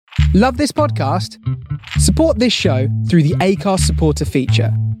Love this podcast? Support this show through the Acast supporter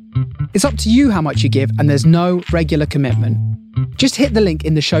feature. It's up to you how much you give, and there's no regular commitment. Just hit the link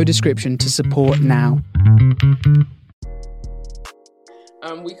in the show description to support now.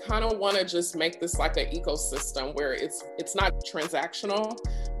 We kind of want to just make this like an ecosystem where it's not transactional,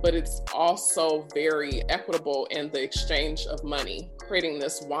 but it's also very equitable in the exchange of money, creating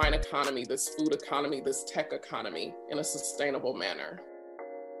this wine economy, this food economy, this tech economy in a sustainable manner.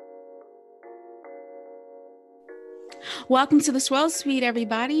 Welcome to the Swell Suite,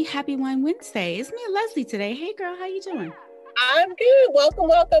 everybody. Happy Wine Wednesday. It's me and Leslie today. Hey, girl, how you doing? I'm good.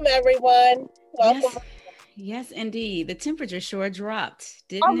 Welcome, everyone. Welcome. Yes, indeed. The temperature sure dropped,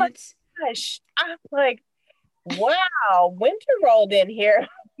 didn't my it? Gosh, I'm like, wow, winter rolled in here.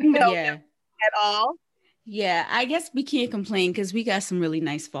 Yeah. At all. Yeah, I guess we can't complain because we got some really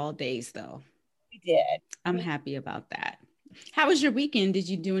nice fall days, though. We did. I'm happy about that. How was your weekend? Did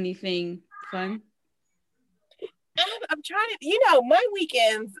you do anything fun? I'm trying to, my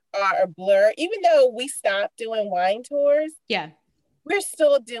weekends are a blur. Even though we stopped doing wine tours, Yeah. we're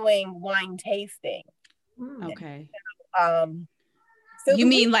still doing wine tasting. Okay. So you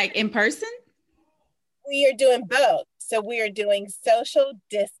mean like in person? We are doing both. So we are doing social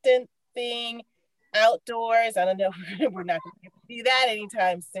distancing outdoors. I don't know if we're not going to be able to do that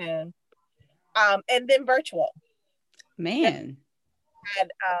anytime soon. And then virtual. Man.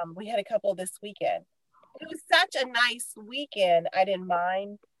 We had a couple this weekend. It was such a nice weekend. I didn't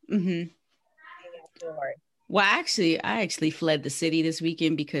mind. Mm-hmm. Well, I actually fled the city this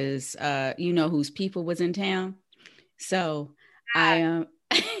weekend because whose people was in town. So I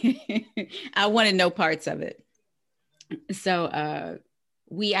wanted no parts of it. So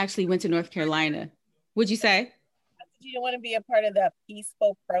we actually went to North Carolina. What'd you say? You don't want to be a part of the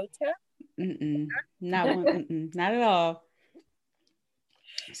peaceful protest? Not at all.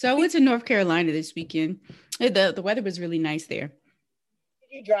 So I went to North Carolina this weekend. The weather was really nice there. Did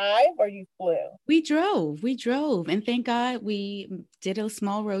you drive or you flew? We drove. And thank God we did a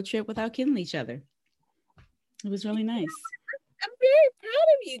small road trip without killing each other. It was really nice. I'm very proud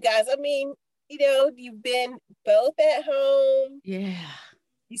of you guys. I mean, you've been both at home. Yeah.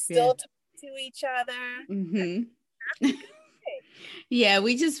 You still talk to each other. Mm-hmm. Yeah,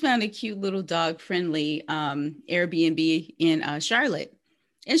 we just found a cute little dog-friendly Airbnb in Charlotte.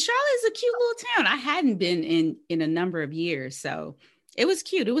 And Charlotte is a cute little town. I hadn't been in a number of years, so it was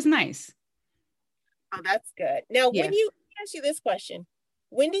cute. It was nice. Oh, that's good. Now, let me ask you this question.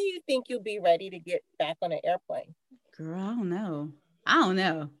 When do you think you'll be ready to get back on an airplane? Girl, I don't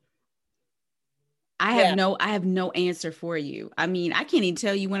know. I have no answer for you. I mean, I can't even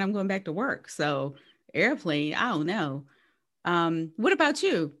tell you when I'm going back to work. So airplane, I don't know. What about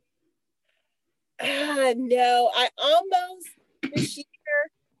you? No, I almost this year,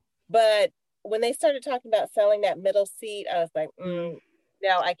 but when they started talking about selling that middle seat, I was like, no,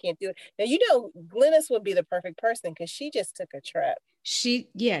 I can't do it. Now, Glynis would be the perfect person because she just took a trip. She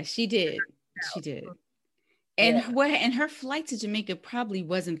did. She did. And her flight to Jamaica probably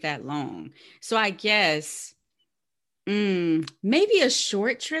wasn't that long. So I guess maybe a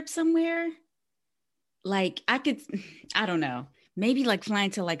short trip somewhere. Like I don't know, maybe like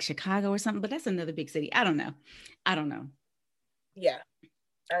flying to like Chicago or something, but that's another big city. I don't know. Yeah.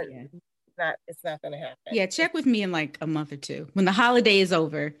 It's not going to happen. Yeah. Check with me in like a month or two when the holiday is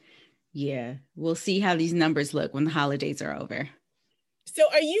over. Yeah. We'll see how these numbers look when the holidays are over. So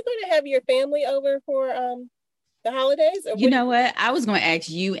are you going to have your family over for the holidays? Or you know what? I was going to ask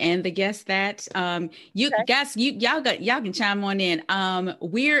you and the guests that guys, y'all can chime on in.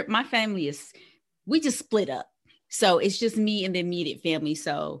 My family we just split up. So it's just me and the immediate family.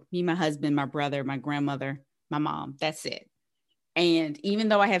 So me, my husband, my brother, my grandmother, my mom, that's it. And even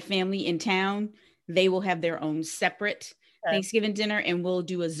though I have family in town, they will have their own separate Thanksgiving dinner and we'll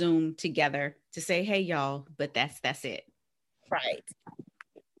do a Zoom together to say, hey, y'all, but that's it. Right.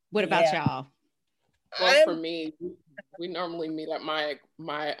 What about y'all? Well, for me, we normally meet at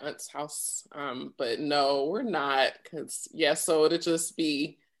my aunt's house, but no, we're not. So it'll just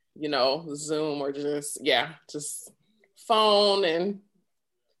be, Zoom or just phone, and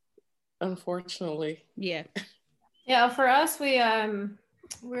unfortunately. Yeah. Yeah, for us,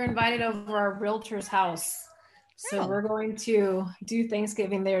 we're invited over our realtor's house. So we're going to do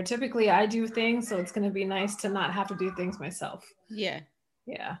Thanksgiving there. Typically I do things, so it's going to be nice to not have to do things myself. Yeah.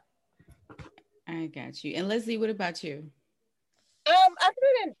 Yeah. I got you. And Leslie, what about you? I'm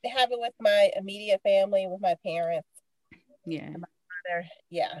going to have it with my immediate family, with my parents. Yeah. And my mother.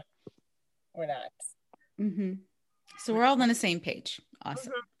 Yeah. We're not. Mm-hmm. So we're all on the same page.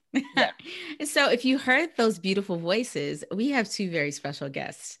 Awesome. Mm-hmm. Yeah. So if you heard those beautiful voices, we have two very special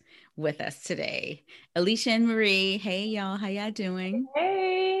guests. with us today. Alicia and Marie, hey y'all, how y'all doing?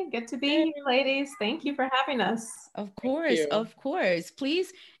 Hey, good to be here, ladies. Thank you for having us. Of course.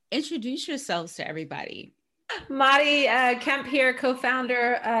 Please introduce yourselves to everybody. Madi Kemp here,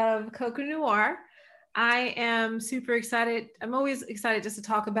 co-founder of Coco Noir. I am super excited. I'm always excited just to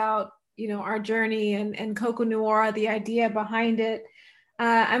talk about, our journey and Coco Noir, the idea behind it.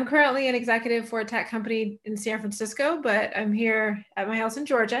 I'm currently an executive for a tech company in San Francisco, but I'm here at my house in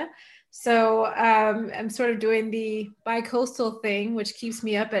Georgia. So I'm sort of doing the bi-coastal thing, which keeps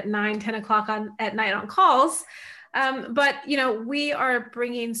me up at 9-10 o'clock at night on calls. But we are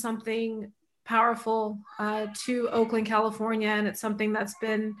bringing something powerful to Oakland, California, and it's something that's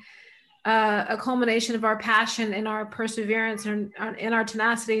been a culmination of our passion and our perseverance and our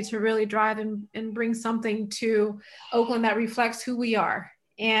tenacity to really drive and bring something to Oakland that reflects who we are.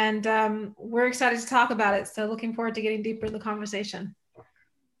 And we're excited to talk about it. So looking forward to getting deeper in the conversation.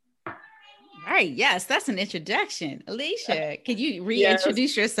 All right. Yes, that's an introduction. Alicia, can you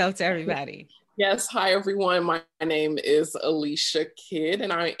reintroduce yourself to everybody? Yes. Hi, everyone. My name is Alicia Kidd,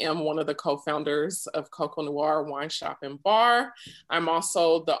 and I am one of the co-founders of Coco Noir Wine Shop and Bar. I'm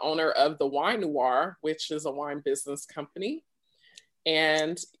also the owner of the Wine Noir, which is a wine business company.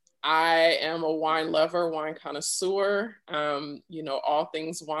 And I am a wine lover, wine connoisseur, all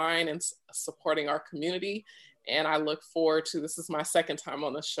things wine and supporting our community. And I look forward to, this is my second time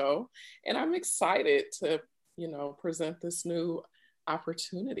on the show, and I'm excited to, present this new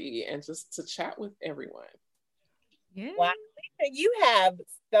opportunity and just to chat with everyone. Yeah. Wow, you have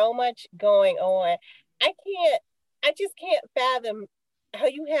so much going on. I just can't fathom how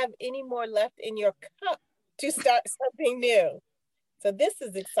you have any more left in your cup to start something new. So this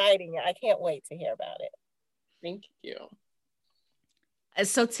is exciting. I can't wait to hear about it. Thank you.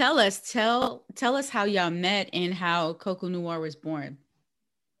 So tell us how y'all met and how Coco Noir was born.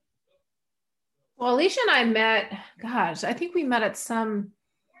 Well, Alicia and I met, I think we met at some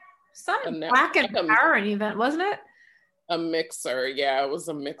Black Empowering event, wasn't it? A mixer. Yeah, it was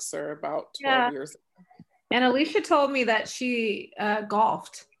a mixer about 12 years ago. And Alicia told me that she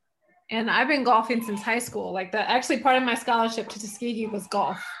golfed. And I've been golfing since high school. Actually part of my scholarship to Tuskegee was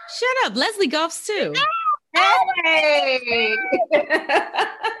golf. Shut up. Leslie golfs too. Hey!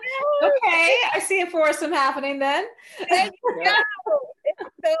 Okay, I see a foursome happening then. There you go. It's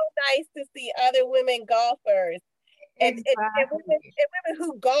so nice to see other women golfers and women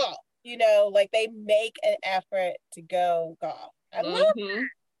who golf, they make an effort to go golf. I love that.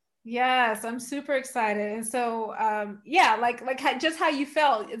 Yes, I'm super excited. And so, just how you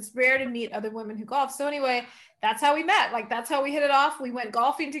felt, it's rare to meet other women who golf. So anyway, that's how we met. That's how we hit it off. We went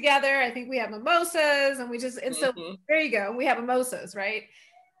golfing together. I think we had mimosas and so there you go. We have mimosas, right?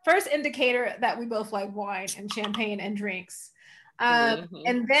 First indicator that we both like wine and champagne and drinks.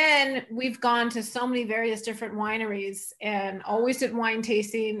 And then we've gone to so many various different wineries and always did wine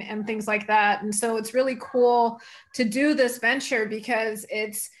tasting and things like that. And so it's really cool to do this venture because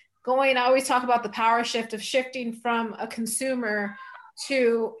it's I always talk about the power shift of shifting from a consumer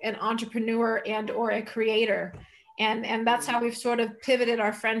to an entrepreneur and or a creator. And that's how we've sort of pivoted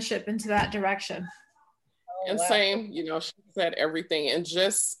our friendship into that direction. And same, she said everything. And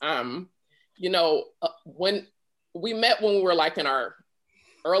just, when we met when we were in our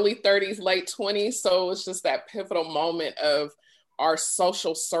early 30s, late 20s. So it's just that pivotal moment of our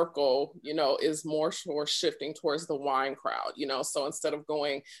social circle, is more shifting towards the wine crowd, so instead of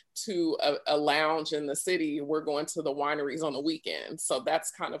going to a lounge in the city, we're going to the wineries on the weekend. So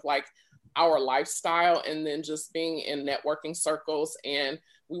that's kind of our lifestyle. And then just being in networking circles. And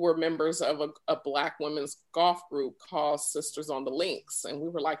we were members of a Black women's golf group called Sisters on the Links. And we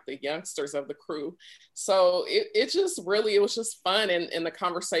were the youngsters of the crew. So it was just fun. And the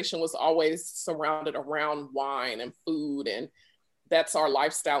conversation was always surrounded around wine and food, and that's our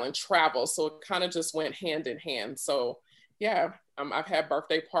lifestyle and travel. So it kind of just went hand in hand. So yeah, I've had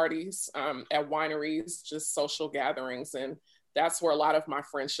birthday parties at wineries, just social gatherings. And that's where a lot of my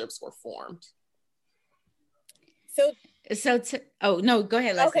friendships were formed. No, go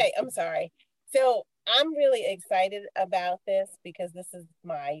ahead, Leslie. Okay, I'm sorry. So I'm really excited about this because this is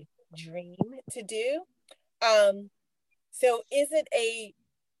my dream to do. So is it a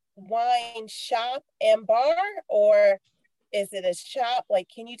wine shop and bar, or is it a shop?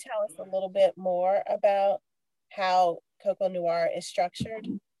 Can you tell us a little bit more about how Coco Noir is structured?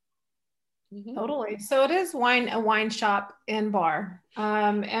 Totally. So it is a wine shop and bar.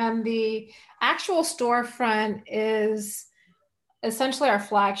 And the actual storefront is essentially our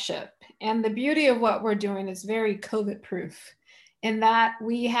flagship. And the beauty of what we're doing is very COVID proof in that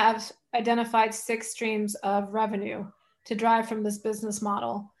we have identified 6 streams of revenue to drive from this business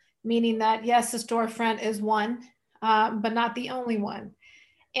model. meaning that yes, the storefront is one, but not the only one.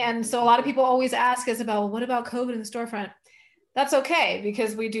 And so a lot of people always ask us about, well, what about COVID in the storefront? That's okay,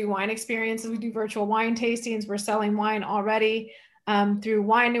 because we do wine experiences, we do virtual wine tastings, we're selling wine already through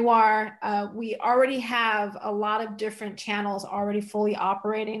Wine Noir. We already have a lot of different channels already fully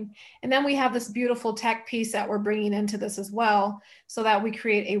operating. And then we have this beautiful tech piece that we're bringing into this as well, so that we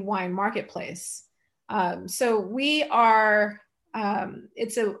create a wine marketplace. So we are,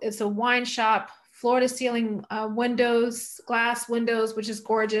 it's a wine shop, floor to ceiling windows, glass windows, which is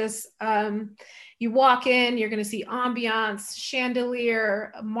gorgeous. You walk in, you're going to see ambiance,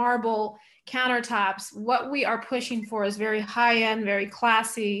 chandelier, marble, countertops. What we are pushing for is very high end, very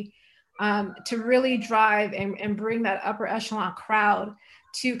classy, to really drive and bring that upper echelon crowd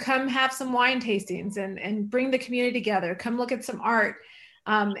to come have some wine tastings and bring the community together, come look at some art.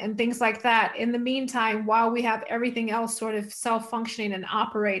 And things like that. In the meantime, while we have everything else sort of self-functioning and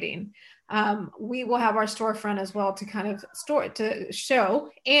operating, we will have our storefront as well to kind of show.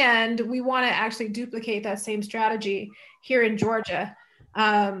 And we want to actually duplicate that same strategy here in Georgia,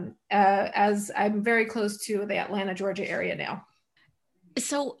 as I'm very close to the Atlanta, Georgia area now.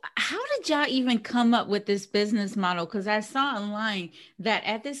 So how did y'all even come up with this business model? Because I saw online that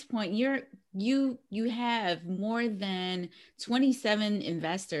at this point you have more than 27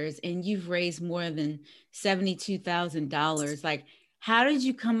 investors and you've raised more than $72,000. Like, how did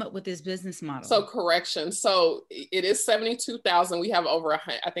you come up with this business model? So correction. So it is 72,000. We have over,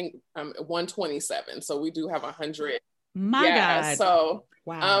 I think, 127. So we do have 100. My God. So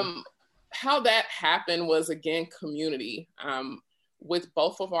wow. How that happened was, again, community. With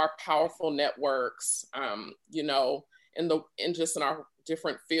both of our powerful networks, you know, in our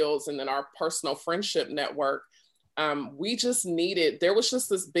different fields, and then our personal friendship network, we just there was just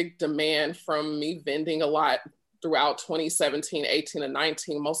this big demand from me vending a lot throughout 2017, 18, and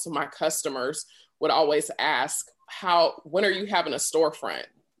 19. Most of my customers would always ask, when are you having a storefront?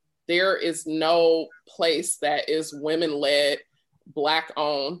 There is no place that is women-led,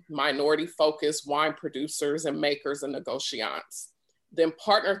 Black-owned, minority-focused wine producers and makers and negotiants. Then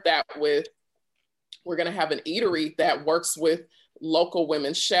partnered that with, we're going to have an eatery that works with local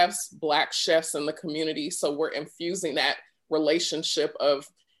women chefs, Black chefs in the community. So we're infusing that relationship of,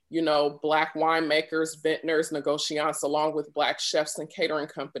 you know, Black winemakers, vintners, negotiants, along with Black chefs and catering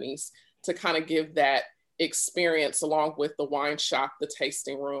companies to kind of give that experience along with the wine shop, the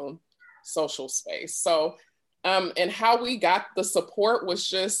tasting room, social space. So, and how we got the support was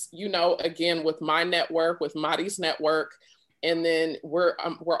just, you know, again, with my network, with Mari's network. And then we're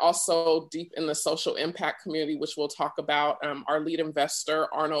also deep in the social impact community, which we'll talk about. Our lead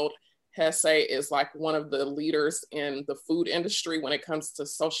investor, Arnold Hesse, is like one of the leaders in the food industry when it comes to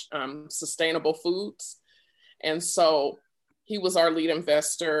sustainable foods. And so he was our lead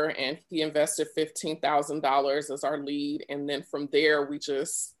investor, and he invested $15,000 as our lead. And then from there,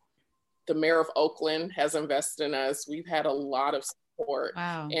 the mayor of Oakland has invested in us. We've had a lot of support.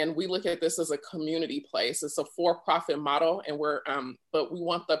 Wow. And we look at this as a community place. It's a for-profit model, and but we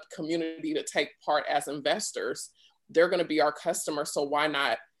want the community to take part as investors. They're going to be our customers, so why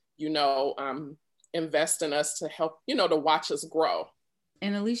not, you know, invest in us to help, you know, to watch us grow.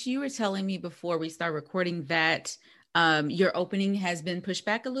 And Alicia, you were telling me before we start recording that your opening has been pushed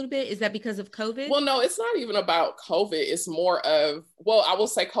back a little bit. Is that because of COVID? Well, no, it's not even about COVID. It's more of, well, I will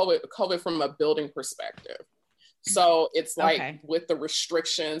say COVID from a building perspective. So it's like with the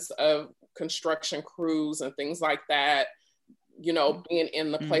restrictions of construction crews and things like that, you know, being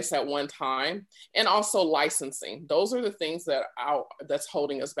in the place at one time, and also licensing. Those are the things that's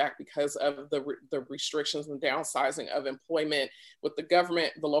holding us back because of the restrictions and downsizing of employment with the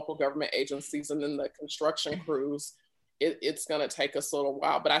government, the local government agencies, and then the construction crews. It's going to take us a little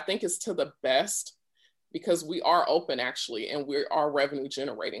while, but I think it's to the best because we are open actually, and we are revenue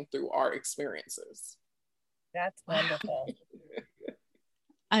generating through our experiences. That's wonderful.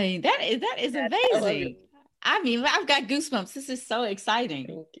 I mean, that is amazing. I mean, I've got goosebumps. This is so exciting.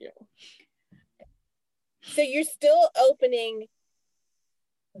 Thank you. So you're still opening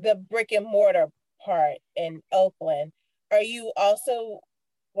the brick and mortar part in Oakland. Are you also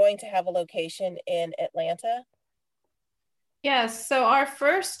going to have a location in Atlanta? Yes. So our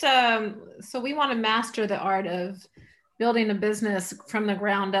first, so we want to master the art of building a business from the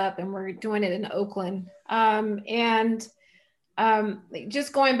ground up, and we're doing it in Oakland.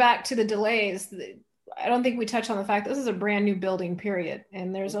 Just going back to the delays, I don't think we touched on the fact this is a brand new building, period.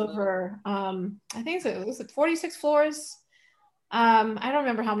 And there's over, I think it's 46 floors. I don't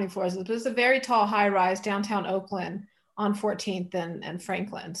remember how many floors it is, but it's a very tall high rise downtown Oakland on 14th and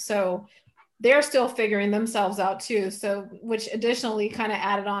Franklin. So they're still figuring themselves out too. So, which additionally kind of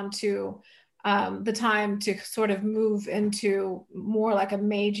added on to the time to sort of move into more like a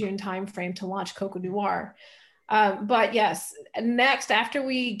May, June timeframe to launch Coco Noir. But yes, next, after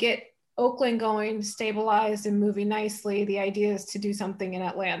we get Oakland going, stabilized and moving nicely, the idea is to do something in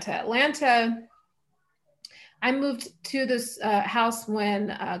Atlanta. I moved to this house when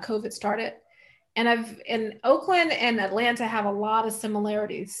COVID started, and Oakland and Atlanta have a lot of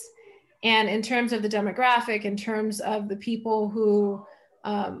similarities. And in terms of the demographic, in terms of the people who,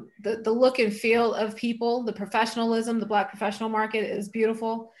 the look and feel of people, the professionalism, the Black professional market is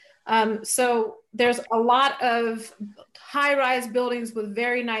beautiful. So there's a lot of high-rise buildings with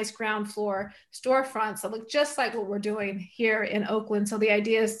very nice ground floor storefronts that look just like what we're doing here in Oakland. So the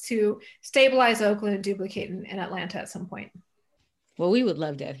idea is to stabilize Oakland and duplicate in Atlanta at some point. Well, we would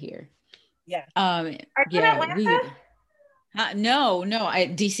love that here. Yeah. Are you in Yeah, Atlanta? we would. No,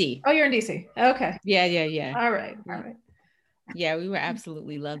 DC. Oh, you're in DC. Okay. Yeah. All right. Yeah, we would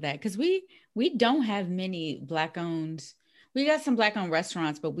absolutely love that because we don't have many Black-owned. We got some Black-owned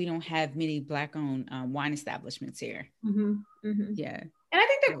restaurants, but we don't have many Black-owned wine establishments here. Mm-hmm. Mm-hmm. Yeah. And I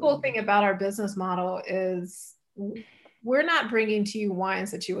think the cool thing about our business model is we're not bringing to you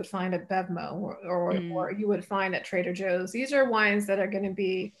wines that you would find at Bevmo or you would find at Trader Joe's. These are wines that are going to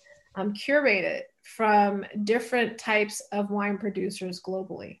be curated from different types of wine producers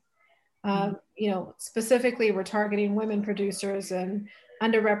globally. Specifically, we're targeting women producers and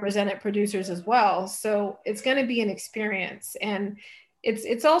underrepresented producers as well. So it's going to be an experience, and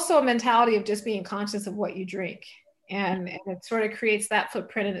it's also a mentality of just being conscious of what you drink, and it sort of creates that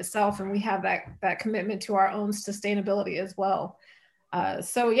footprint in itself. And we have that commitment to our own sustainability as well.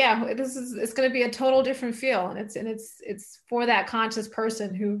 So yeah, it's going to be a total different feel, and it's for that conscious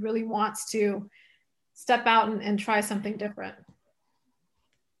person who really wants to step out and try something different.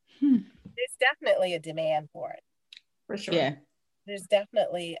 There's definitely a demand for it. For sure. Yeah. There's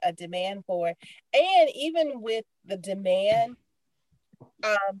definitely a demand for it. And even with the demand,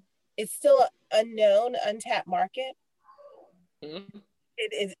 it's still an unknown, untapped market. Mm-hmm.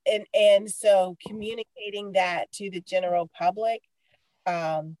 It is, and so communicating that to the general public,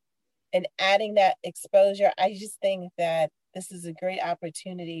 and adding that exposure, I just think that this is a great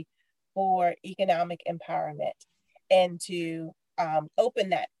opportunity for economic empowerment and to open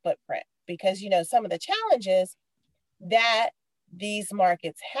that footprint, because some of the challenges that these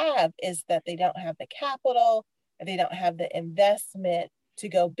markets have is that they don't have the capital, they don't have the investment to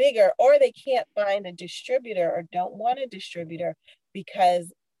go bigger, or they can't find a distributor or don't want a distributor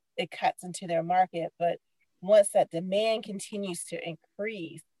because it cuts into their market. But once that demand continues to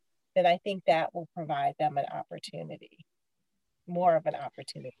increase, then I think that will provide them an opportunity, more of an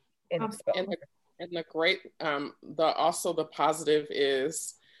opportunity in exposure. And the great, also the positive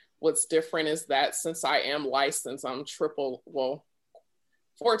is, what's different is that since I am licensed, I'm 4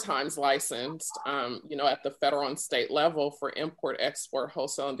 times licensed, at the federal and state level for import, export,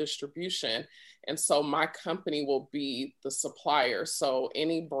 wholesale, and distribution. And so my company will be the supplier. So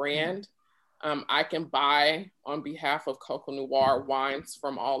any brand I can buy on behalf of Coco Noir wines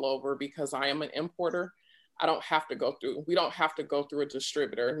from all over, because I am an importer. We don't have to go through a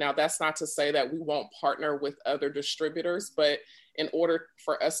distributor. Now, that's not to say that we won't partner with other distributors, but in order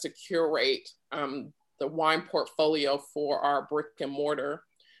for us to curate the wine portfolio for our brick and mortar,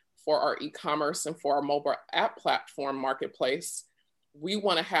 for our e-commerce, and for our mobile app platform marketplace, we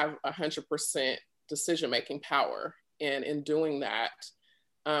want to have 100% decision-making power. And in doing that,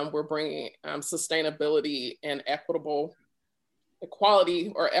 we're bringing sustainability and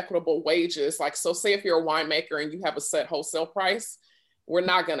equality or equitable wages. Like, so say if you're a winemaker and you have a set wholesale price, we're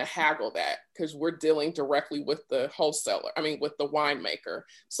not going to haggle that because we're dealing directly with the with the winemaker.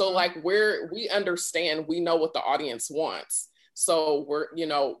 So like we understand, we know what the audience wants. So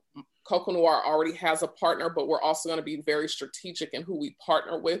Coco Noir already has a partner, but we're also going to be very strategic in who we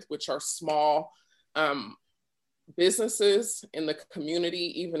partner with, which are small businesses in the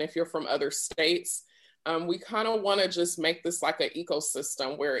community, even if you're from other states. We kind of want to just make this like an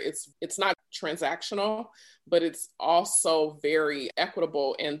ecosystem where it's not transactional, but it's also very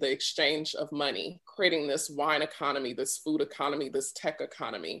equitable in the exchange of money, creating this wine economy, this food economy, this tech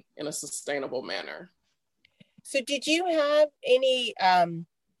economy in a sustainable manner. So did you have any,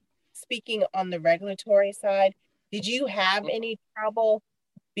 speaking on the regulatory side, did you have any trouble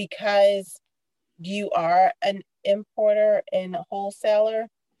because you are an importer and a wholesaler?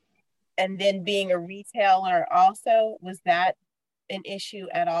 And then being a retailer also, was that an issue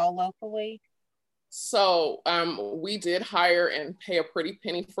at all locally? So we did hire and pay a pretty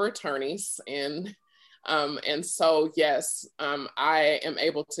penny for attorneys. And And so, yes, I am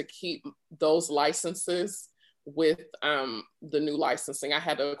able to keep those licenses with the new licensing. I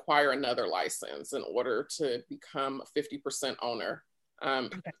had to acquire another license in order to become a 50% owner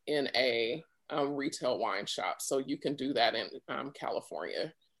in a retail wine shop. So you can do that in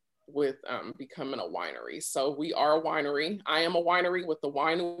California with becoming a winery. So we are a winery. I am a winery with the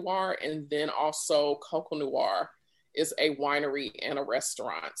Wine Noir, and then also Coco Noir is a winery and a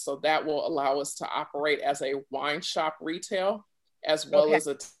restaurant. So that will allow us to operate as a wine shop retail, as well as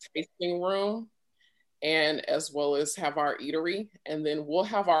a tasting room, and as well as have our eatery. And then we'll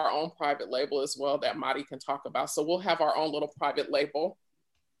have our own private label as well that Madi can talk about. So we'll have our own little private label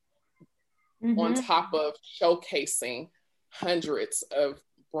on top of showcasing hundreds of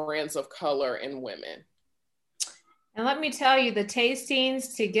brands of color and women. And let me tell you, the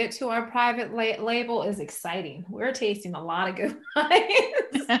tastings to get to our private label is exciting. We're tasting a lot of good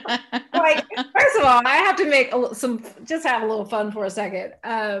wines. Like, first of all, I have to make just have a little fun for a second.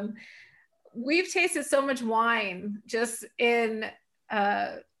 We've tasted so much wine just in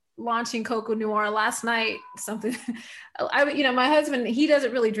launching Coco Noir last night. Something, my husband, he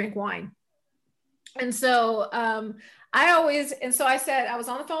doesn't really drink wine. And so I said, I was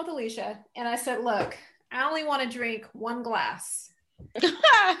on the phone with Alicia and I said, look, I only want to drink one glass.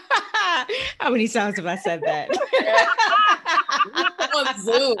 How many times have I said that? We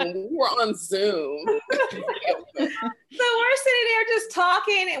were on Zoom. So we're sitting there just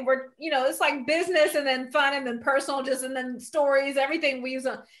talking and we're, it's like business and then fun and then personal, and then stories, everything we use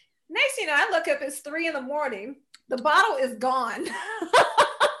on. Next thing you know, I look up, it's 3 a.m. The bottle is gone.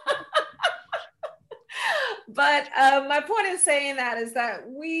 But my point in saying that is that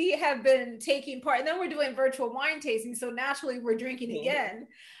we have been taking part, and then we're doing virtual wine tasting. So naturally we're drinking again.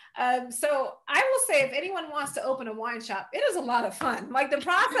 So I will say, if anyone wants to open a wine shop, it is a lot of fun. Like, the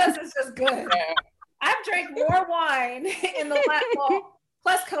process is just good. Yeah. I've drank more wine in the last,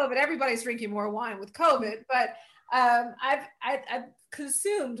 plus COVID, everybody's drinking more wine with COVID, but I've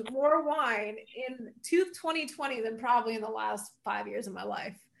consumed more wine in 2020 than probably in the last 5 years of my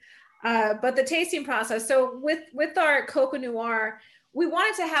life. But the tasting process, so with our Coco Noir, we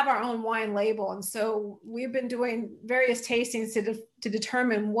wanted to have our own wine label. And so we've been doing various tastings to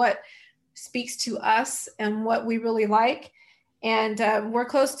determine what speaks to us and what we really like. And we're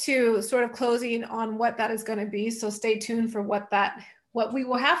close to sort of closing on what that is going to be. So stay tuned for what we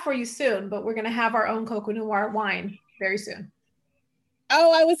will have for you soon, but we're going to have our own Coco Noir wine very soon.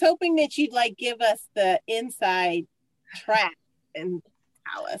 Oh, I was hoping that you'd give us the inside track and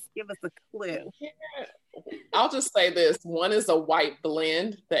give us a clue. I'll just say this. One is a white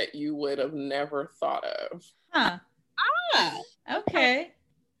blend that you would have never thought of. Huh. Okay.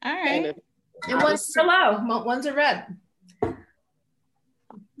 All right. And one's yellow, one's a red.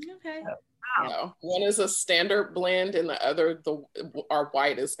 Okay. One is a standard blend, and the other, our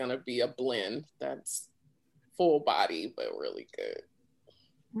white is going to be a blend that's full body, but really good.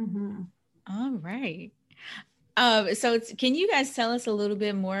 Mm-hmm. All right. So can you guys tell us a little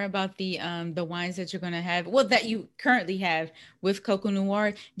bit more about the wines that you're going to have? Well, that you currently have with Coco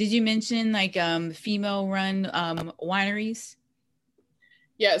Noir. Did you mention female-run wineries?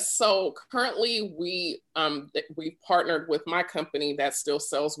 Yes. So currently we partnered with my company that still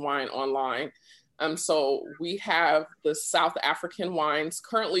sells wine online. So we have the South African wines.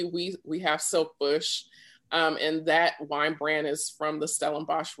 Currently we have Silk Bush, and that wine brand is from the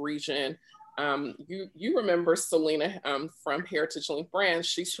Stellenbosch region. You remember Selena from Heritage Link Brands.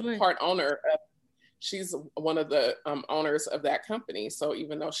 She's part owner she's one of the owners of that company. So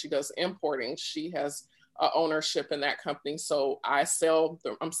even though she does importing, she has ownership in that company. So I'm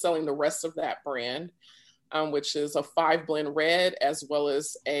selling the rest of that brand, which is a 5-blend red, as well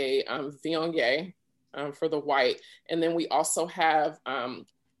as a Viognier for the white. And then we also have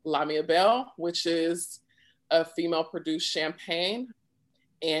La Miabelle, which is a female produced champagne.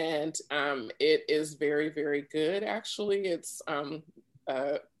 And it is very, very good, actually. It's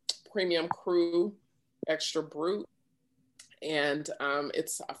premium cru, extra brut. And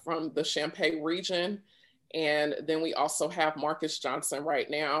it's from the Champagne region. And then we also have Marcus Johnson right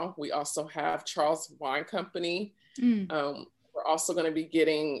now. We also have Charles Wine Company. We're also going to be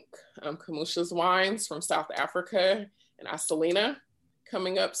getting Kamusha's wines from South Africa and Asalina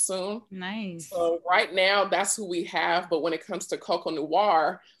coming up soon. Nice. So right now, that's who we have. But when it comes to Coco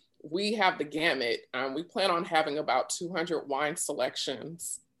Noir, we have the gamut. We plan on having about 200 wine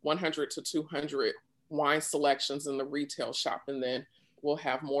selections, 100 to 200 wine selections in the retail shop. And then we'll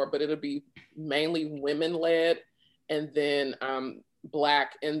have more, but it'll be mainly women-led, and then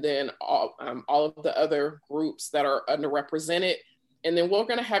Black, and then all of the other groups that are underrepresented. And then we're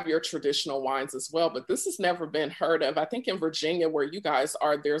going to have your traditional wines as well, but this has never been heard of. I think in Virginia, where you guys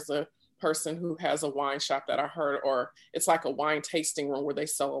are, there's a person who has a wine shop that I heard, or it's like a wine tasting room where they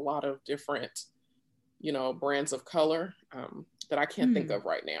sell a lot of different, brands of color that I can't think of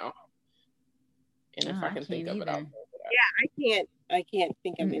right now. And if I can think of it, I'll yeah, I can't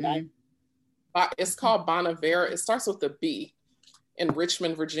think of it. It's called Bonavera. It starts with a B in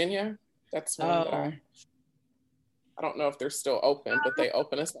Richmond, Virginia. That's one that I don't know if they're still open, but they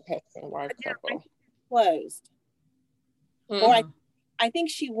open as a Hudson wine couple. Closed. Or I think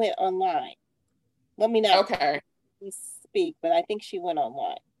she went online. Let me know. Okay. Speak, but I think she went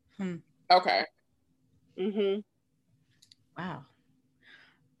online. Okay. Wow.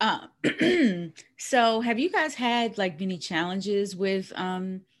 So have you guys had like many challenges with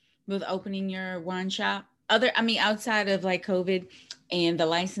opening your wine shop? Outside of like COVID and the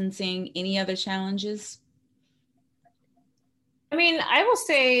licensing, any other challenges? I mean, I will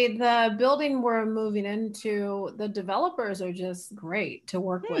say the building we're moving into, the developers are just great to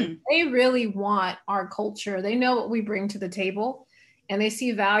work with. They really want our culture. They know what we bring to the table, and they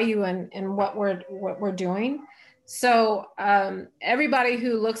see value in what we're doing. So everybody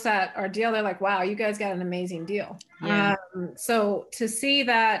who looks at our deal, they're like, wow, you guys got an amazing deal. Yeah. So to see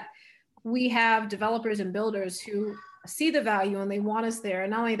that we have developers and builders who see the value and they want us there. And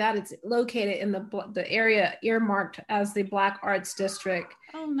not only that, it's located in the area earmarked as the Black Arts District.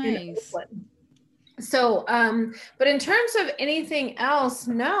 Oh, nice. So, but in terms of anything else,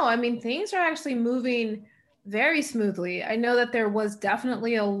 no, I mean, things are actually moving very smoothly. I know that there was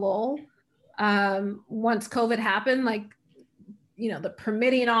definitely a lull once COVID happened, like, the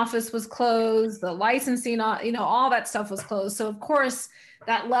permitting office was closed, the licensing, all that stuff was closed. So of course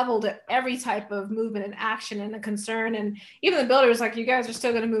that leveled every type of movement and action and a concern. And even the builders, like, you guys are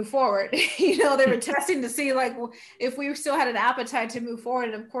still going to move forward. They were testing to see like if we still had an appetite to move forward.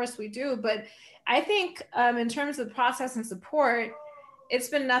 And of course we do. But I think in terms of process and support, it's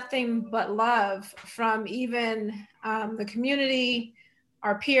been nothing but love from even the community,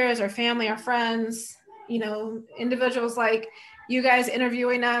 our peers, our family, our friends, individuals like you guys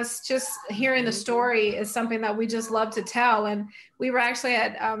interviewing us. Just hearing the story is something that we just love to tell. And we were actually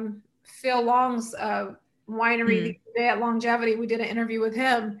at Phil Long's winery the other day at Longevity. We did an interview with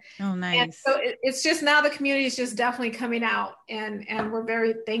him. Oh, nice. And so it's just now the community is just definitely coming out, and we're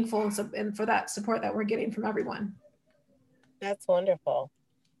very thankful and for that support that we're getting from everyone. That's wonderful.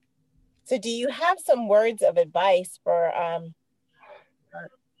 So do you have some words of advice for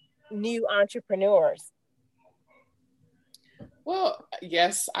new entrepreneurs? Well,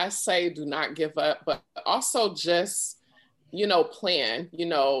 yes, I say do not give up, but also just, plan,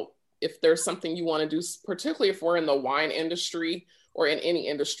 if there's something you want to do, particularly if we're in the wine industry or in any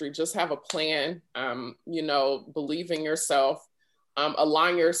industry, just have a plan, believe in yourself,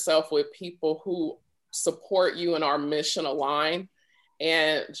 align yourself with people who support you and our mission align,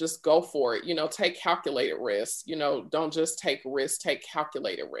 and just go for it. Take calculated risks, don't just take risks, take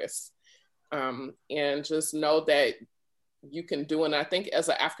calculated risks, and just know that you can do it. And I think as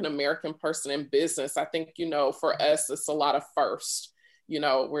an African-American person in business, I think, for us, it's a lot of first,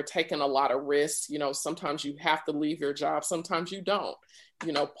 we're taking a lot of risks. Sometimes you have to leave your job. Sometimes you don't,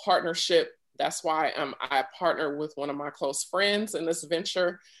 partnership. That's why I partner with one of my close friends in this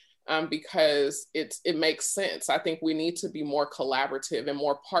venture, because it makes sense. I think we need to be more collaborative and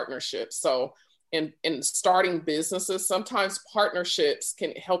more partnerships. So in starting businesses, sometimes partnerships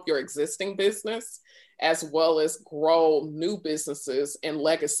can help your existing business as well as grow new businesses and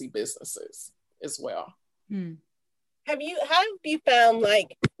legacy businesses as well. How have you found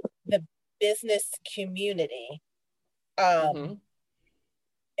like the business community and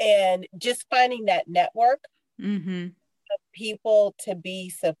just finding that network of people to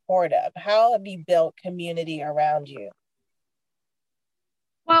be supportive? How have you built community around you?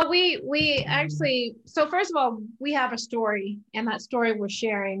 Well, we actually, so first of all, we have a story, and that story we're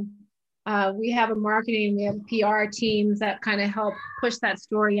sharing. We have a marketing, we have PR teams that kind of help push that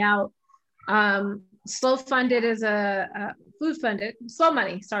story out. Slow Funded is Slow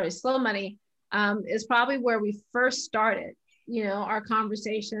Money is probably where we first started, our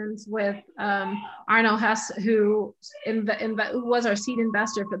conversations with Arno Hess, who was our seed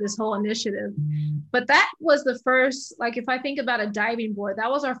investor for this whole initiative. But that was the first, like, if I think about a diving board, that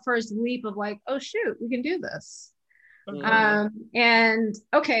was our first leap of like, oh shoot, we can do this. And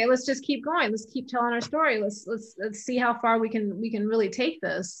okay, let's just keep going. Let's keep telling our story. Let's see how far we can really take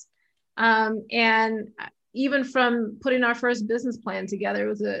this. And even from putting our first business plan together, it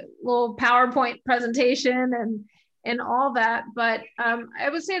was a little PowerPoint presentation and all that. But I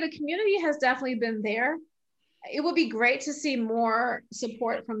would say the community has definitely been there. it would be great to see more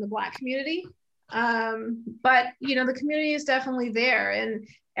support from the Black community. But the community is definitely there, and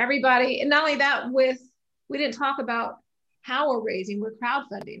everybody, and not only that, we didn't talk about how we're raising, we're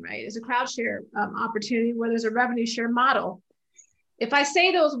crowdfunding, right? It's a crowd share opportunity where there's a revenue share model. If I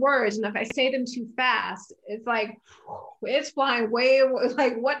say those words and if I say them too fast, it's like, it's flying way,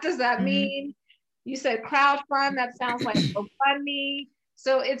 like, what does that mean? You said crowdfund, that sounds like GoFundMe.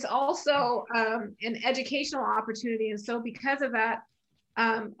 So it's also an educational opportunity. And so because of that,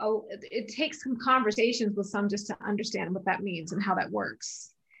 it takes some conversations with some just to understand what that means and how that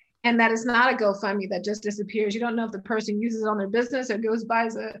works. And that is not a GoFundMe that just disappears. You don't know if the person uses it on their business or goes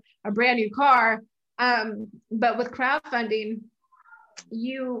buys a brand new car. But with crowdfunding,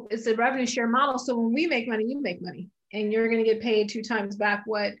 it's a revenue share model. So when we make money, you make money, and you're going to get paid 2 times back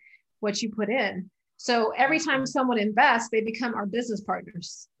what you put in. So every time someone invests, they become our business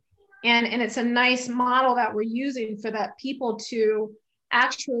partners. And it's a nice model that we're using for that people to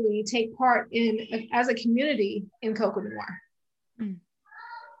actually take part in as a community in Coco Noir.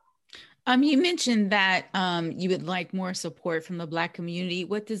 You mentioned that you would like more support from the Black community.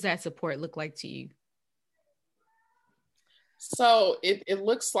 What does that support look like to you? So it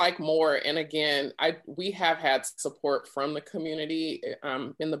looks like more, and again, we have had support from the community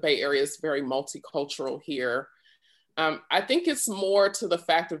in the Bay Area. Is very multicultural here. I think it's more to the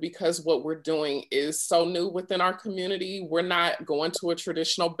fact of, because what we're doing is so new within our community, we're not going to a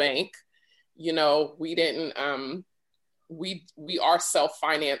traditional bank. We didn't, we are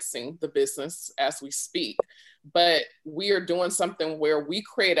self-financing the business as we speak, but we are doing something where we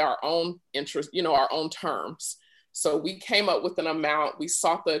create our own interest, our own terms. So we came up with an amount, we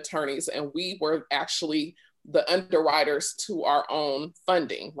sought the attorneys, and we were actually the underwriters to our own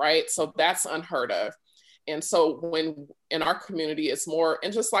funding, right? So that's unheard of. And so when in our community, it's more,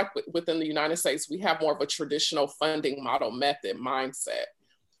 and just like within the United States, we have more of a traditional funding model method mindset.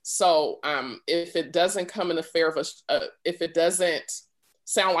 So if it doesn't come in the fare of if it doesn't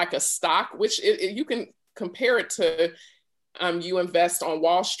sound like a stock, which you can compare it to, you invest on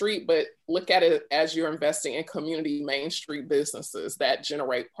Wall Street, but look at it as you're investing in community Main Street businesses that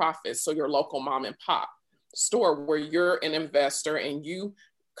generate profits. So your local mom and pop store where you're an investor and you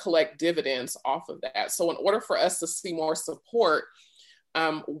collect dividends off of that. So in order for us to see more support,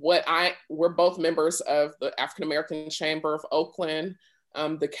 we're both members of the African American Chamber of Oakland,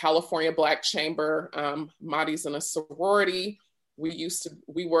 the California Black Chamber, Maddie's in a sorority. We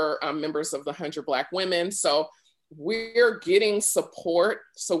were members of the 100 Black Women. So we're getting support.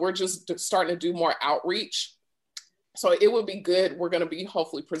 So we're just starting to do more outreach. So it would be good. We're going to be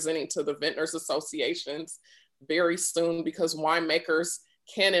hopefully presenting to the Vintners Associations very soon, because winemakers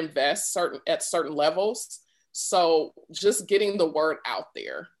can invest at certain levels. So just getting the word out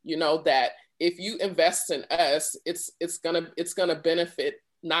there, that if you invest in us, it's gonna benefit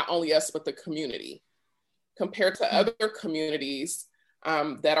not only us, but the community. Compared to other communities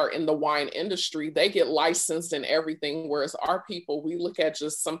that are in the wine industry, they get licensed and everything, whereas our people, we look at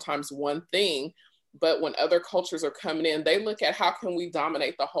just sometimes one thing. But when other cultures are coming in, they look at how can we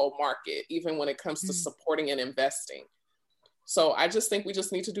dominate the whole market, even when it comes to supporting and investing. So I just think we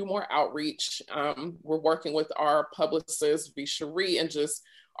just need to do more outreach. We're working with our publicist, V. Cherie, and just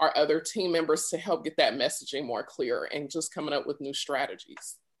our other team members to help get that messaging more clear and just coming up with new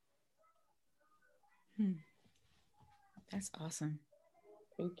strategies. That's awesome.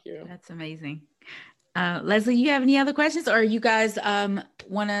 Thank you. That's amazing. Leslie, you have any other questions, or you guys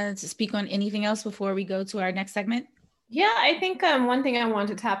want to speak on anything else before we go to our next segment? Yeah, I think one thing I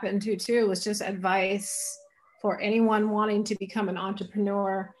wanted to tap into too was just advice for anyone wanting to become an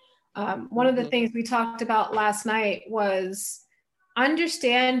entrepreneur. One of the things we talked about last night was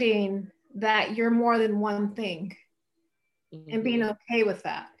understanding that you're more than one thing and being okay with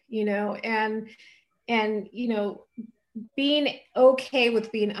that, and being okay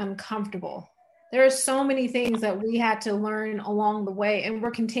with being uncomfortable. There are so many things that we had to learn along the way, and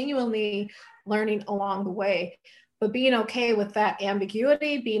we're continually learning along the way, but being okay with that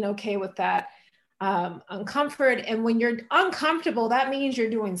ambiguity, being okay with that uncomfort. And when you're uncomfortable, that means you're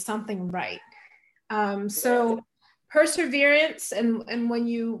doing something right. So perseverance, and when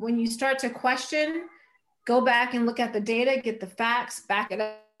you start to question, go back and look at the data, get the facts, back it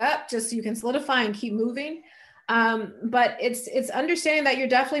up just so you can solidify and keep moving. But it's understanding that you're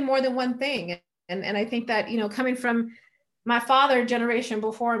definitely more than one thing. And I think that, coming from my father generation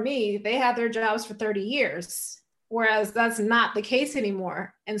before me, they had their jobs for 30 years, whereas that's not the case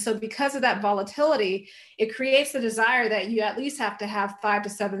anymore. And so because of that volatility, it creates the desire that you at least have to have 5 to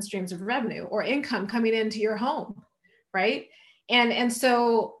 7 streams of revenue or income coming into your home, right? And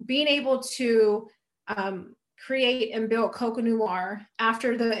so being able to create and build Coco Noir at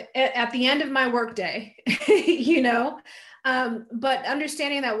the end of my workday, you know, but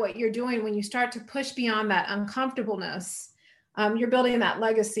understanding that what you're doing when you start to push beyond that uncomfortableness, you're building that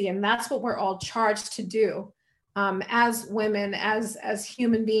legacy, and that's what we're all charged to do. As women, as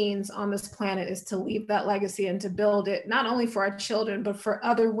human beings on this planet, is to leave that legacy and to build it not only for our children, but for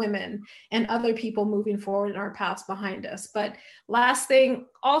other women and other people moving forward in our paths behind us. But last thing,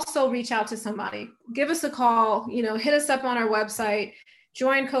 also reach out to somebody, give us a call, you know, hit us up on our website,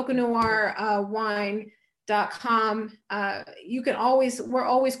 join CocoNoirWine.com. We're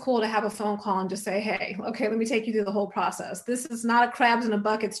always cool to have a phone call and just say, hey, okay, let me take you through the whole process. This is not a crabs in a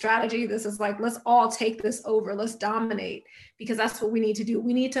bucket strategy. This is like, let's all take this over. Let's dominate, because that's what we need to do.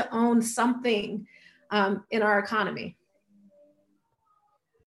 We need to own something in our economy.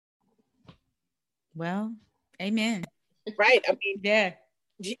 Well, amen. Right. I mean, yeah.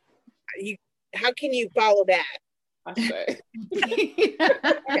 How can you follow that? I say.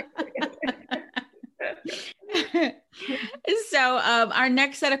 So our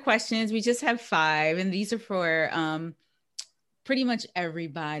next set of questions, we just have 5, and these are for pretty much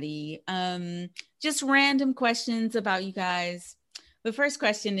everybody. Just random questions about you guys. The first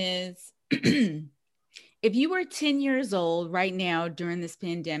question is, if you were 10 years old right now during this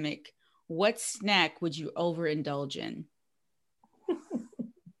pandemic, what snack would you overindulge in?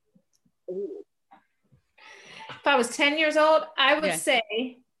 If I was 10 years old, I would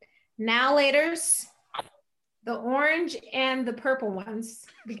say Now Laters, the orange and the purple ones,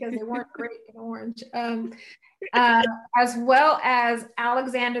 because they weren't great in orange, as well as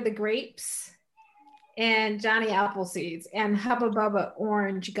Alexander the grapes and Johnny Appleseeds and Hubba Bubba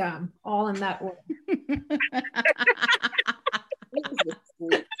orange gum, all in that order.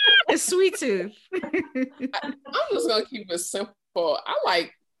 A sweet tooth. I'm just gonna keep it simple.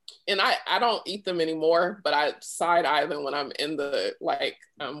 I don't eat them anymore, but I side eye them when I'm in the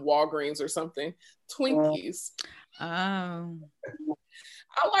Walgreens or something. Twinkies. Oh.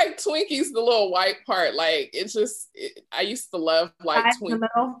 I like Twinkies, the little white part. Like I used to love Twinkies.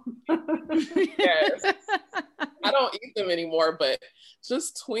 Yes. I don't eat them anymore, but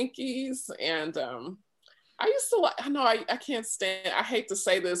just Twinkies. And I used to I can't stand, I hate to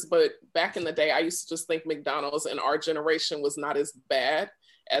say this, but back in the day, I used to just think McDonald's in our generation was not as bad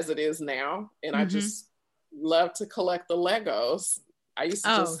as it is now. And I just love to collect the Legos. I used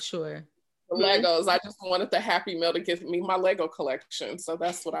to sure. The Legos. I just wanted the Happy Meal to give me my Lego collection. So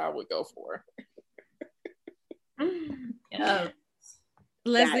that's what I would go for. Yeah.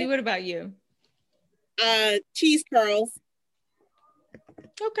 Leslie, what about you? Cheese curls.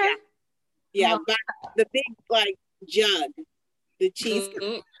 Okay. Yeah, the big jug, the cheese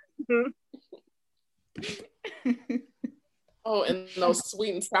curls. Oh, and those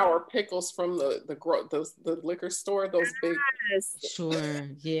sweet and sour pickles from the liquor store, those big. Sure,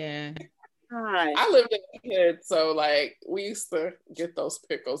 yeah. I lived in a kid, so we used to get those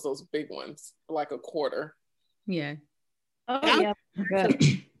pickles, those big ones, like a quarter. Yeah. Oh yeah.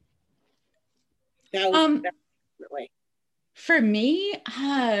 For me,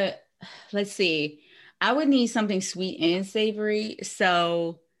 let's see. I would need something sweet and savory,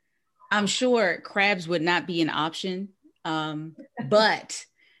 so I'm sure crabs would not be an option. But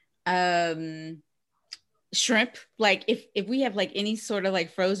shrimp, if we have any sort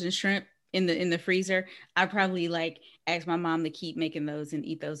of frozen shrimp in the freezer, I probably ask my mom to keep making those and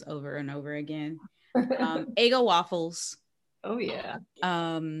eat those over and over again. Eggo waffles. Oh yeah.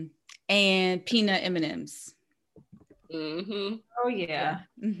 And peanut M&Ms. Mm-hmm. Oh yeah.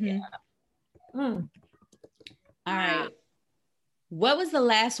 Mm-hmm. Yeah. Mm. All right. What was the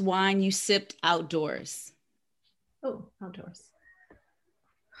last wine you sipped outdoors? Oh, outdoors.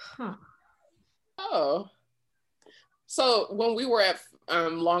 Huh. Oh. So when we were at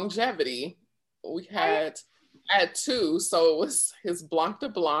Longevity, I had 2. So it was his Blanc de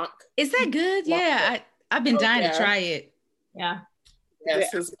Blanc. Is that good? Yeah, I've been dying to try it. Yeah.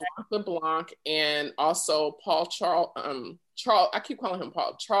 Yes, his Blanc de Blanc, and also Charles. I keep calling him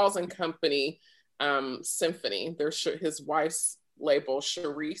Paul. Charles and Company Symphony. They're his wife's label,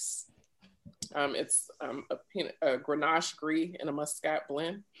 Charisse. It's a Grenache Gris and a Muscat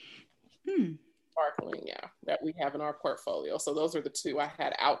blend. Sparkling, that we have in our portfolio. So those are the 2 I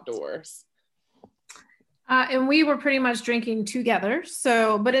had outdoors. And we were pretty much drinking together.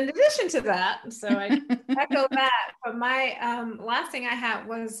 So, but in addition to that, so I echo that. But my last thing I had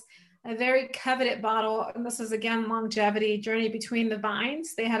was a very coveted bottle. And this is again Longevity Journey Between the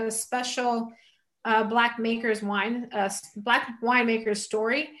Vines. They had a special Black Maker's Wine, Black Winemaker's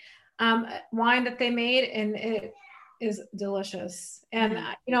Story wine that they made, and is delicious. And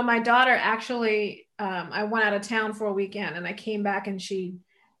my daughter actually, I went out of town for a weekend and I came back and she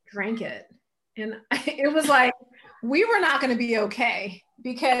drank it. And it was like, we were not going to be okay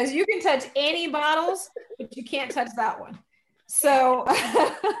because you can touch any bottles, but you can't touch that one. So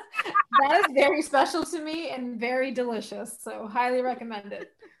that is very special to me and very delicious. So highly recommend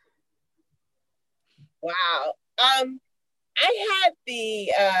it. Wow. I had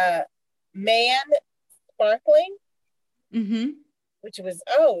the Man Sparkling, which was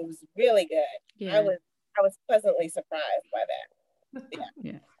it was really good. Yeah. I was pleasantly surprised by that.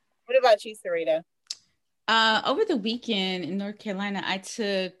 Yeah. What about you, Sarita? Over the weekend in North Carolina, I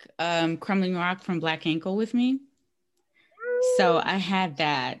took Crumbling Rock from Black Ankle with me. So I had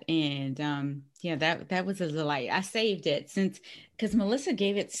that, and that was a delight. I saved it because Melissa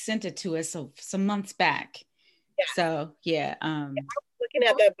sent it to us some months back. Yeah. So yeah. I was looking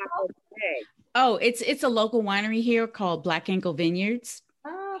at that bottle today. Oh, it's a local winery here called Black Ankle Vineyards.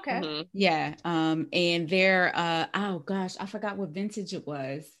 Oh, okay. Mm-hmm. Yeah. And they're oh gosh, I forgot what vintage it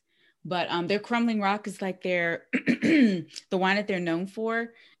was, but their Crumbling Rock is like their the wine that they're known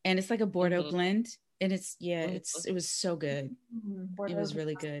for, and it's like a Bordeaux blend. And it was so good. It was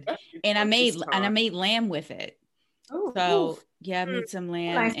really good. And I made lamb with it. Ooh, so I made some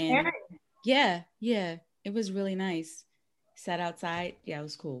lamb nice and pairing. Yeah. It was really nice. Sat outside. Yeah, it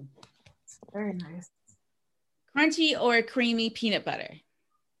was cool. Very nice. Crunchy or creamy peanut butter?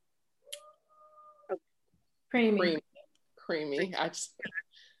 Creamy.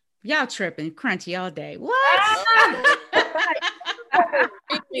 Y'all tripping. Crunchy all day. What?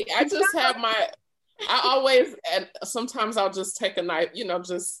 I just have I always, and sometimes I'll just take a knife,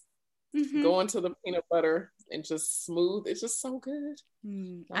 just go into the peanut butter and just smooth. It's just so good.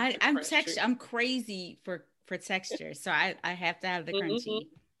 I'm crazy for texture, so I have to have the crunchy.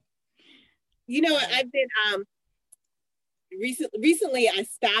 I've been recently I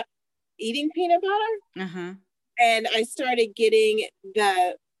stopped eating peanut butter, and I started getting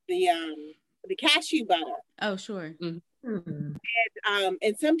the cashew butter. Oh, sure.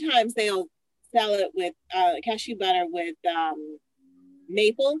 And sometimes they'll sell it with cashew butter with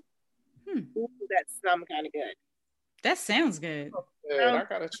maple. Ooh, that's some kind of good. That sounds good. I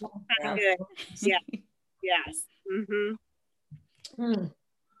gotta try. Good. Yeah. Yes.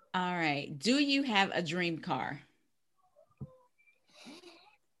 All right. Do you have a dream car?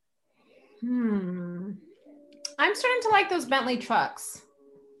 I'm starting to like those Bentley trucks.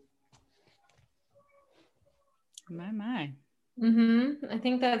 My. I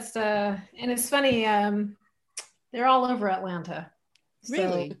think that's and it's funny, they're all over Atlanta.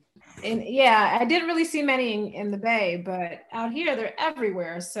 Really? So, and yeah, I didn't really see many in the Bay, but out here they're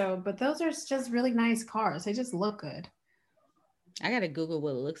everywhere. So, but those are just really nice cars. They just look good. I gotta Google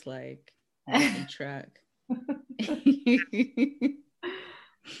what it looks like. Truck.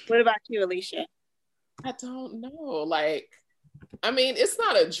 What about you, Alicia? I don't know. It's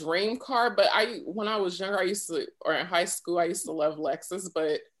not a dream car, but when I was younger, or in high school, I used to love Lexus,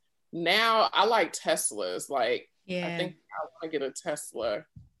 but now I like Teslas. I think I want to get a Tesla.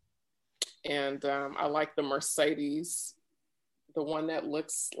 And I like the Mercedes, the one that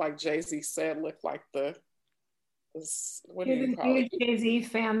looks like Jay-Z said, looked like what do you call it? Jay-Z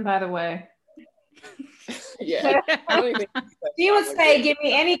fan, by the way. Yeah. She would say, give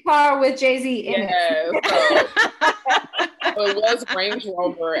me any car with Jay-Z in it. So it was Range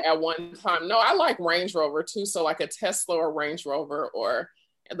Rover at one time. No, I like Range Rover too. So like a Tesla or Range Rover, or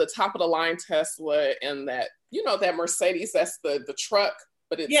at the top of the line Tesla, and that, that Mercedes, that's the truck,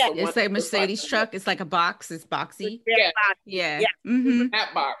 but it's like a Mercedes truck. It's like a box. It's boxy. Yeah.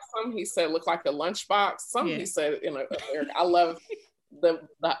 That box. Some he said looked like a lunchbox. Some he said, I love the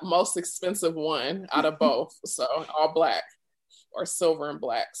most expensive one out of both. So all black or silver and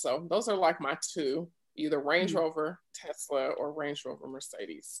black. So those are like my two, either Range Rover, Tesla, or Range Rover,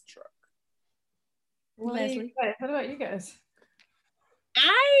 Mercedes truck. Leslie, what about you guys?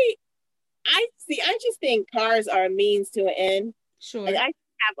 I just think cars are a means to an end. Sure. I have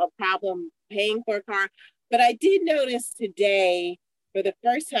a problem paying for a car, but I did notice today for the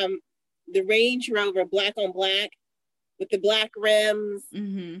first time the Range Rover black on black with the black rims,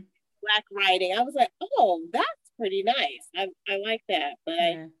 black writing. I was like, oh, that's pretty nice. I like that,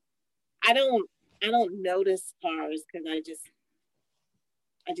 but I don't notice cars because I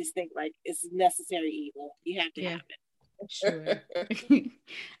just think like it's necessary evil. You have to have it. Sure.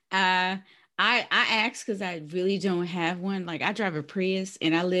 I asked because I really don't have one. Like I drive a Prius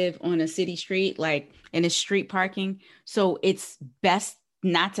and I live on a city street, like in a street parking. So it's best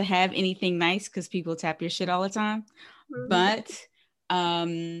not to have anything nice because people tap your shit all the time. But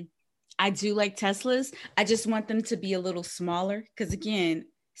I I do like Teslas. I just want them to be a little smaller because, again,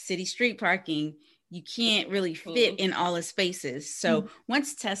 city street parking, you can't really fit in all the spaces. So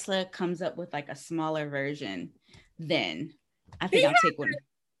once Tesla comes up with like a smaller version, then I think I'll take one.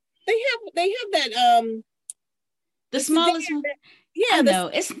 They have that the smallest one. Yeah, I know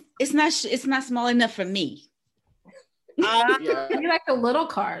it's not small enough for me. You like the little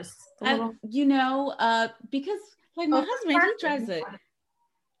cars, because like my husband, he drives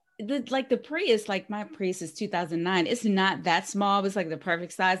the Prius. Like my Prius is 2009. It's not that small. It's like the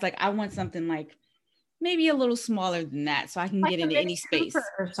perfect size. Like I want something like maybe a little smaller than that, so I can get into any space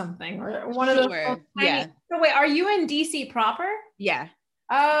or something, or one of those. Yeah. So wait, are you in DC proper? Yeah.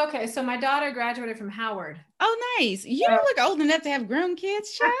 Oh, okay. So my daughter graduated from Howard. Oh, nice. You don't look old enough to have grown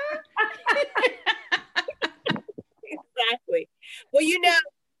kids, child. Exactly. Well,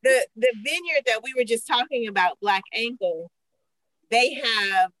 the vineyard that we were just talking about, Black Angle, they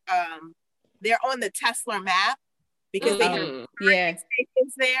have they're on the Tesla map because they have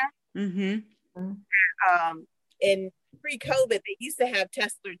stations there. Mm-hmm. And pre-COVID, they used to have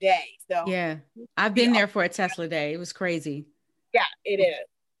Tesla Day. So yeah, I've been there for a Tesla Day. It was crazy. Yeah, it is.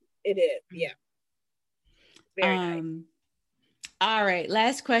 It is. Yeah. Very nice. All right.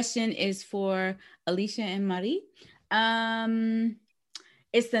 Last question is for Alicia and Marie.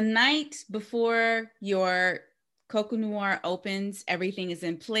 It's the night before your Coco Noir opens. Everything is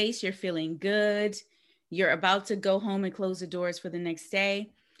in place. You're feeling good. You're about to go home and close the doors for the next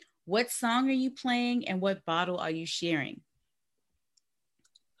day. What song are you playing and what bottle are you sharing?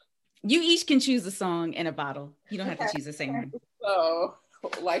 You each can choose a song and a bottle. You don't have to choose the same one. So,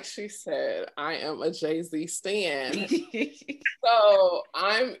 like she said, I am a Jay-Z stan. So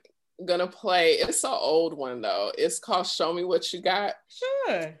I'm gonna play, it's an old one though. It's called Show Me What You Got.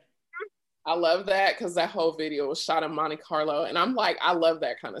 Sure. I love that because that whole video was shot in Monte Carlo. And I'm like, I love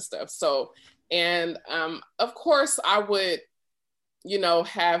that kind of stuff. So, and of course I would,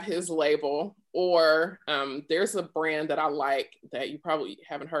 have his label, or there's a brand that I like that you probably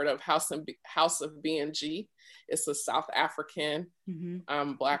haven't heard of, House of B&G. It's a South African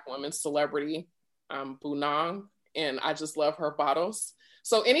Black woman celebrity, Bunang, and I just love her bottles.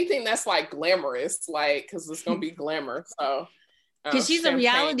 So anything that's like glamorous, like, because it's gonna be glamour. So because she's a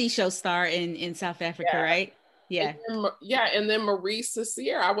reality show star in South Africa, right? Yeah. And then Marie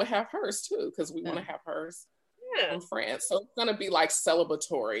Cecier, I would have hers too, because we want to have hers from France. So it's gonna be like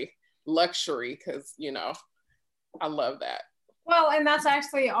celebratory luxury, because I love that. Well, and that's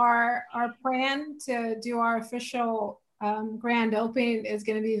actually our plan to do our official grand opening is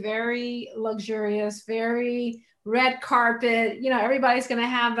going to be very luxurious, very red carpet. Everybody's going to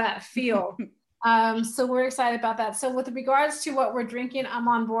have that feel. So we're excited about that. So with regards to what we're drinking, I'm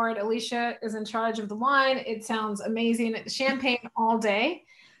on board. Alicia is in charge of the wine. It sounds amazing. Champagne all day.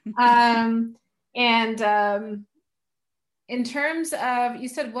 In terms of, you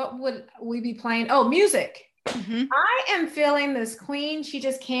said, what would we be playing? Oh, music. I am feeling this queen. She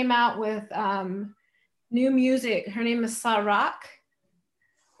just came out with new music. Her name is Sarak.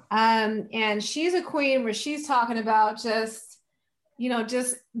 And she's a queen where she's talking about just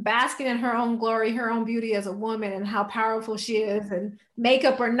basking in her own glory, her own beauty as a woman, and how powerful she is, and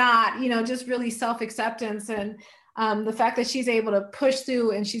makeup or not, just really self-acceptance, and the fact that she's able to push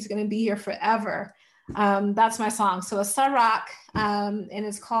through and she's going to be here forever. That's my song. So it's Sarak, and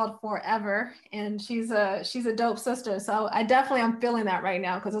it's called Forever. And she's a dope sister. So I definitely am feeling that right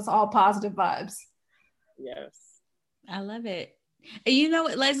now because it's all positive vibes. Yes. I love it. And you know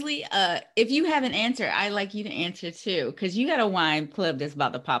what, Leslie, if you have an answer, I'd like you to answer too, because you got a wine club that's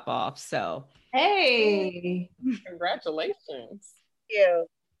about to pop off. So hey, congratulations. Yeah.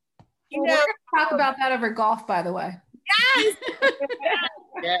 We're going to talk about that over golf, by the way. Yes.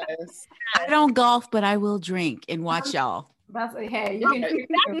 Yes. I don't golf, but I will drink and watch y'all. That's you can. That's the thing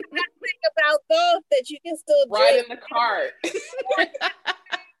about golf, that you can still ride in the cart.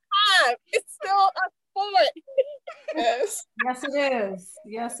 It's still a sport. Yes. Yes, it is.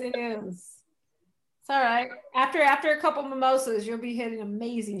 Yes, it is. It's all right. After a couple mimosas, you'll be hitting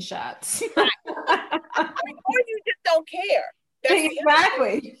amazing shots. Or you just don't care.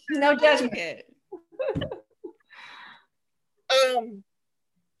 Exactly. No judgment.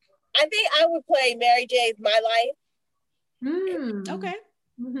 I think I would play Mary J's My Life. Okay.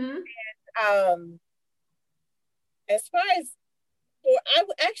 And, as far as I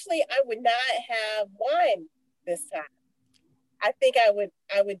would not have wine this time. I think I would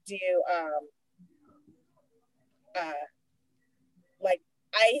do like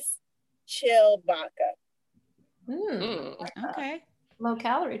ice chilled vodka. Okay. Low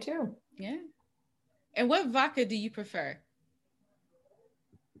calorie too. Yeah. And what vodka do you prefer?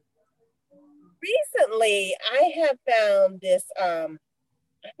 Recently, I have found this, I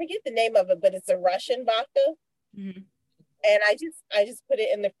forget the name of it, but it's a Russian vodka. Mm-hmm. And I just put it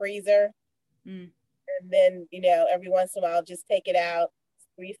in the freezer. Mm. And then, every once in a while, I'll just take it out,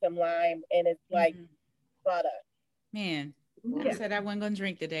 squeeze some lime, and it's like product. Man, I said I wasn't going to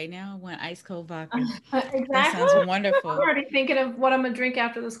drink today. Now I want ice cold vodka. Exactly. That sounds wonderful. I'm already thinking of what I'm going to drink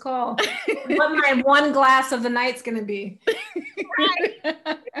after this call. What my one glass of the night's going to be.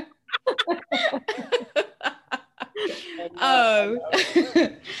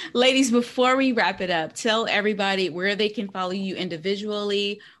 Ladies, before we wrap it up, tell everybody where they can follow you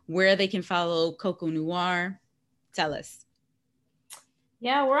individually, where they can follow Coco Noir. Tell us.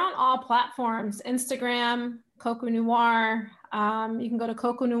 Yeah, we're on all platforms. Instagram, Coco Noir. You can go to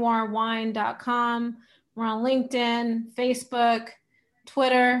coconoirwine.com. We're on LinkedIn, Facebook,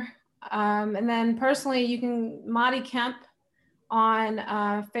 Twitter. And then personally, you can Madi Kemp on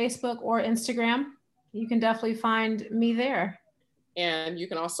Facebook or Instagram. You can definitely find me there. And you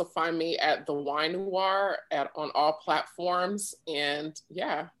can also find me at The Wine Noir on all platforms. And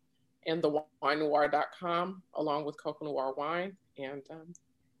thewinenoir.com along with Coco Noir Wine. And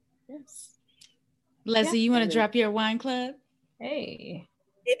yes. Leslie, you want to drop your wine club? Hey.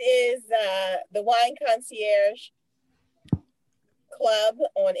 It is the Wine Concierge Club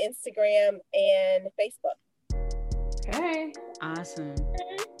on Instagram and Facebook. Okay. Awesome.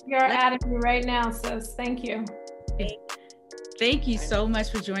 You're adding me right now, sis. Thank you. Thank you so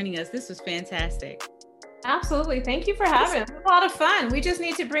much for joining us. This was fantastic. Absolutely. Thank you for having us. It was a lot of fun. We just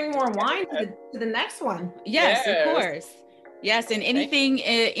need to bring more wine to the next one. Yes, of course. Yes, and anything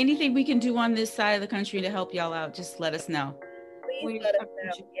we can do on this side of the country to help y'all out, just let us know. Please let us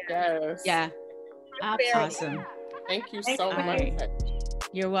know. Yes. Yeah. Absolutely. Awesome. Thank you so much. Right.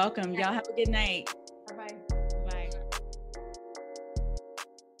 You're welcome. Y'all have a good night. Bye-bye. Bye.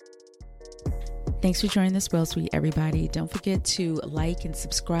 Thanks for joining the Swell Suite, everybody. Don't forget to like and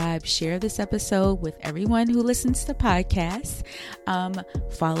subscribe, share this episode with everyone who listens to podcasts.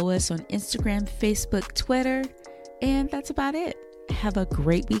 Follow us on Instagram, Facebook, Twitter, and that's about it. Have a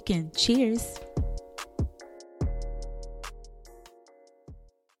great weekend. Cheers.